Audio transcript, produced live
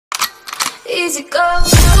easy go.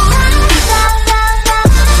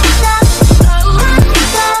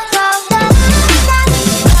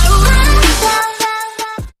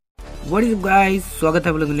 What is guys, स्वागत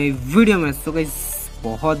है आप लोगों ने वीडियो में। सो गाइस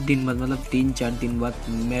बहुत दिन बाद मतलब 3-4 दिन बाद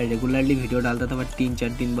मैं रेगुलरली वीडियो डालता था, बट 3-4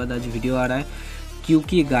 दिन बाद आज वीडियो आ रहा है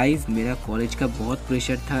क्योंकि गाइस मेरा कॉलेज का बहुत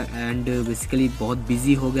प्रेशर था एंड बेसिकली बहुत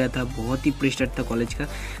बिजी हो गया था, बहुत ही प्रेशर था कॉलेज का।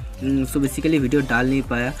 सो बेसिकली वीडियो डाल नहीं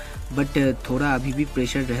पाया, बट थोड़ा अभी भी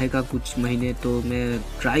प्रेशर रहेगा कुछ महीने, तो मैं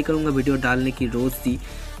ट्राई करूँगा वीडियो डालने की रोज़ ही।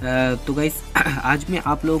 तो गाइस आज मैं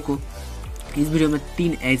आप लोगों को इस वीडियो में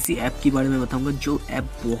 3 ऐसी ऐप के बारे में बताऊंगा जो ऐप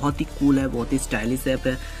बहुत ही कूल है, बहुत ही स्टाइलिश ऐप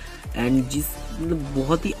है एंड जिस मतलब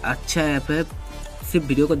बहुत ही अच्छा ऐप है। सिर्फ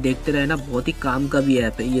वीडियो को देखते रहे ना, बहुत ही काम का भी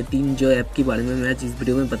ऐप है। ये 3 जो ऐप के बारे में मैं इस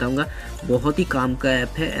वीडियो में बताऊंगा बहुत ही काम का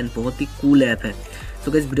ऐप है एंड बहुत ही कूल ऐप है।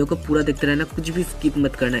 तो गाइस वीडियो को पूरा देखते रहना, कुछ भी स्किप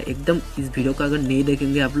मत करना एकदम। इस वीडियो को अगर नहीं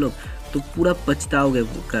देखेंगे आप लोग तो पूरा पछताओगे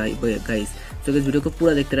गाइस। तो गाइस वीडियो को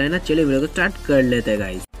पूरा देखते रहना। चलिए वीडियो को स्टार्ट कर लेते हैं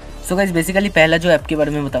गाइस। सो गाइस बेसिकली पहला जो ऐप के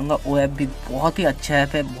बारे में बताऊंगा वो ऐप भी बहुत ही अच्छा ऐप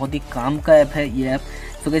है, बहुत ही काम का ऐप है ये ऐप।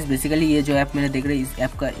 सो गाइस बेसिकली ये जो ऐप मैंने देख रहे हैं, इस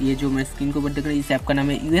ऐप का ये जो मैं स्क्रीन के ऊपर देख रहे हैं, इस ऐप का नाम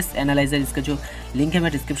है यूएस एनालाइजर। इसका जो लिंक है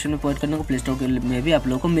मैं डिस्क्रिप्शन में प्रोवाइड कर दूँगा, प्ले स्टोर में भी आप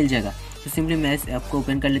लोगों को मिल जाएगा। तो सिंपली मैं इस ऐप को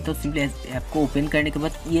ओपन कर लेता हूँ। सिंपली इस ऐप को ओपन करने के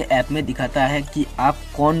बाद ये ऐप में दिखाता है कि आप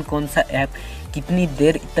कौन सा ऐप कितनी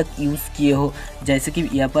देर तक यूज़ किए हो। जैसे कि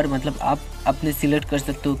यहाँ पर मतलब आप अपने सिलेक्ट कर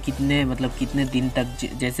सकते हो कितने दिन तक।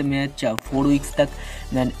 जैसे मैं 4 वीक्स तक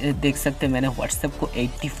मैं देख सकते हैं, मैंने व्हाट्सएप को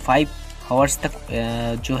 85 आवर्स तक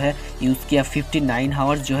जो है यूज़ किया। 59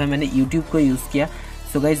 आवर्स जो है मैंने यूट्यूब को यूज़ किया।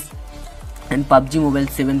 So guys and PUBG mobile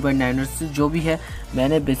 7.9 जो भी है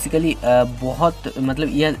मैंने बेसिकली बहुत मतलब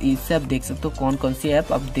यह इससे आप देख सकते हो कौन सी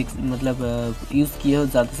ऐप आप यूज़ किए हो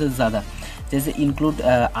ज़्यादा से ज़्यादा। जैसे इंक्लूड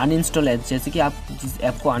अनइंस्टॉल ऐप, जैसे कि आप जिस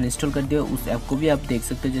ऐप को अनइंस्टॉल कर दिए उस ऐप को भी आप देख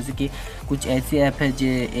सकते हो। जैसे कि कुछ ऐसी ऐप है जो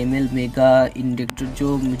एमएल मेगा इंडेक्टर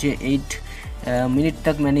जो मुझे 8 मिनट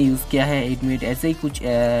तक मैंने यूज़ किया है, 8 मिनट। ऐसे ही कुछ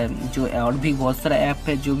जो और भी बहुत सारा ऐप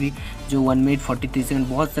है जो 1 मिनट 43 सेकंड,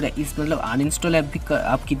 बहुत सारा इस मतलब अनइंस्टॉल ऐप भी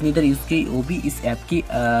आप कितनी देर यूज़ की वो भी इस ऐप की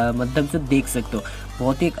माध्यम से देख सकते हो।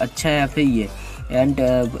 बहुत ही एक अच्छा ऐप है ये एंड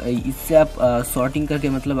इससे आप सॉर्टिंग करके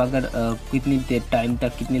मतलब अगर कितनी देर टाइम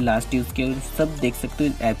तक कितनी लास्ट यूज़ किया सब देख सकते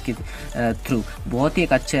हो इस ऐप के थ्रू। बहुत ही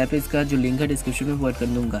एक अच्छा ऐप है, इसका जो लिंक है डिस्क्रिप्शन में प्रोवाइड कर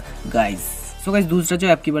दूँगा गाइस। सो गाइस दूसरा जो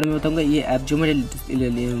ऐप के बारे में बताऊंगा, ये ऐप जो मेरे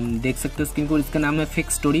देख सकते हो स्क्रीन पर, इसका नाम है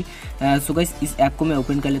फिक्स स्टोरी। सो गाइस इस ऐप को मैं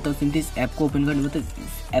ओपन कर लेता हूँ। सिंपली इस ऐप को ओपन करने में तो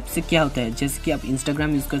इस ऐप से क्या होता है, जैसे कि आप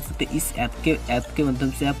इंस्टाग्राम यूज़ कर सकते हैं, इस ऐप के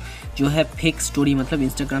माध्यम से आप जो है फेक स्टोरी मतलब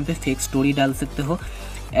इंस्टाग्राम पे फेक स्टोरी डाल सकते हो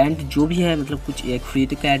एंड जो भी है मतलब कुछ एक फ्री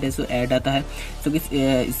का ऐड है सो ऐड आता है। तो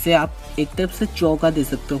इससे आप एक तरफ से चौका दे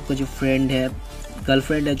सकते हो, आपका जो फ्रेंड है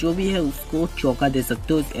गर्लफ्रेंड है जो भी है उसको चौका दे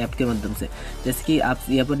सकते हो इस ऐप के माध्यम से। जैसे कि आप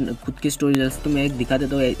यहाँ पर खुद की स्टोरी डाल सकते हो। मैं एक दिखा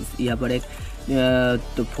देता हूँ, यहाँ पर एक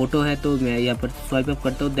तो फोटो है, तो मैं यहाँ पर स्वाइप अप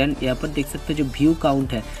करता हूँ। देन यहाँ पर देख सकते हो जो व्यू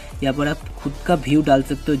काउंट है, यहाँ पर आप खुद का व्यू डाल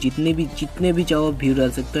सकते हो, जितने भी चाहो व्यू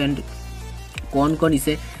डाल सकते हो एंड कौन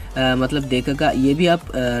इसे मतलब देखेगा ये भी आप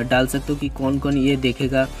डाल सकते हो कि कौन ये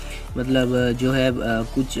देखेगा। मतलब जो है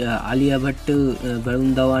कुछ आलिया भट्ट,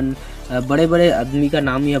 वरुण धवन, बड़े आदमी का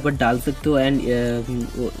नाम यहाँ पर डाल सकते हो एंड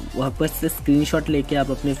वहाँ पर से स्क्रीनशॉट लेके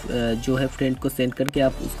आप अपने जो है फ्रेंड को सेंड करके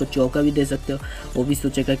आप उसको चौका भी दे सकते हो, वो भी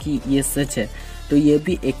सोचेगा कि ये सच है। तो ये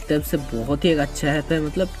भी एक तरफ से बहुत ही एक अच्छा ऐप है,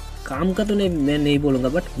 मतलब काम का तो मैं नहीं बोलूँगा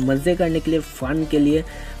बट मज़े करने के लिए, फ़न के लिए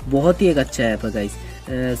बहुत ही एक अच्छा ऐप है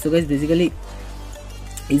गाइस। सो गाइस बेसिकली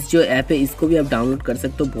इस जो ऐप है इसको भी आप डाउनलोड कर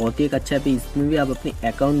सकते हो, बहुत ही एक अच्छा ऐप है। इसमें भी आप अपनी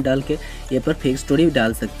अकाउंट डाल के ये पर फेक स्टोरी भी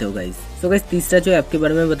डाल सकते हो गाइस। सो गाइस तीसरा जो ऐप के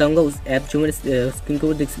बारे में बताऊंगा, उस ऐप जो मेरे स्क्रीन के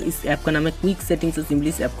ऊपर देख सकते, इस ऐप का नाम है क्विक सेटिंग्स। तो सिंपली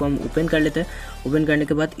इस ऐप को हम ओपन कर लेते हैं। ओपन करने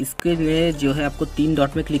के बाद इसके में जो है आपको 3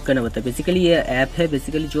 डॉट में क्लिक करना होता है। बेसिकली ये ऐप है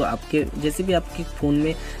बेसिकली जो आपके जैसे भी आपके फ़ोन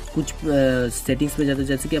में कुछ सेटिंग्स में जाते हो,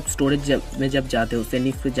 जैसे कि आप स्टोरेज में जब जाते हो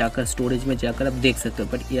सेटिंग्स पे जाकर स्टोरेज में जाकर आप देख सकते हो,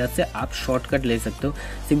 बट यहाँ से आप शॉर्टकट ले सकते हो।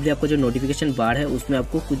 सिंपली आपको जो नोटिफिकेशन बार है उसमें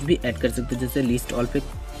आपको कुछ भी ऐड कर सकते हो। जैसे लिस्ट ऑल पे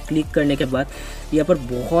क्लिक करने के बाद यहाँ पर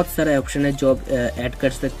बहुत सारा ऑप्शन है जो आप ऐड कर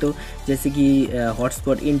सकते हो, जैसे कि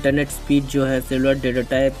हॉटस्पॉट, इंटरनेट स्पीड जो है, cellular data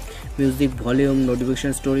type, music volume,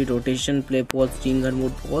 notification story, rotation, play pause, stinger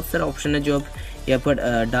mode, बहुत सारा ऑप्शन है जो आप यहाँ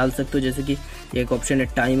पर डाल सकते हो। जैसे कि एक ऑप्शन है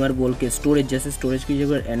टाइमर बोल के, स्टोरेज, जैसे स्टोरेज की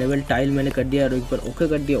जगह एनेबल टाइल मैंने कर दिया और एक बार ओके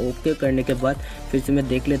कर दिया। ओके करने के बाद फिर से मैं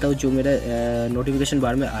देख लेता हूँ जो मेरा नोटिफिकेशन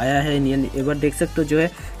बार में आया है। एक बार देख सकते हो जो है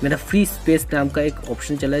मेरा फ्री स्पेस नाम का एक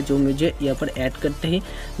ऑप्शन चला है जो मुझे यहाँ पर ऐड करते ही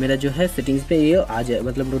मेरा जो है सेटिंग्स पे ये आ जाए,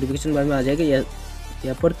 मतलब नोटिफिकेशन बार में आ जाएगा।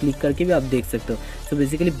 यहाँ पर क्लिक करके भी आप देख सकते हो। सो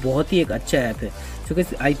बेसिकली बहुत ही एक अच्छा ऐप है। सो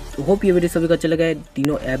गाइस आई होप ये वीडियो सभी को अच्छा लगा है।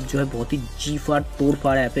 तीनों ऐप जो है बहुत ही जी फाड़ तोड़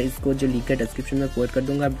फाड़ ऐप है। इसको जो लिंक है डिस्क्रिप्शन में प्रोवाइड कर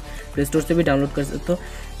दूंगा, आप प्ले स्टोर से भी डाउनलोड कर सकते हो।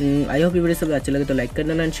 आई होप ये वीडियो सभी अच्छा लगे तो लाइक कर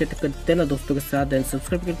देना एंड शेयर कर देना दोस्तों के साथ एंड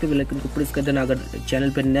सब्सक्राइब करके बेल आइकन को प्रेस कर देना अगर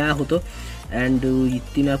चैनल पर नया हो तो। एंड ये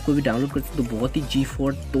तीनों ऐप को भी डाउनलोड कर सकते हो। बहुत ही जी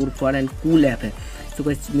फाड़ तोड़ फाड़ एंड कूल ऐप है। सो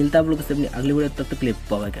गाइस मिलता है आप लोगों से अपनी अगली वीडियो, तब तक के लिए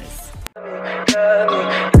bye bye guys.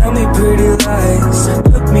 Tell me pretty lies,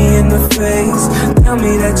 look me in the face.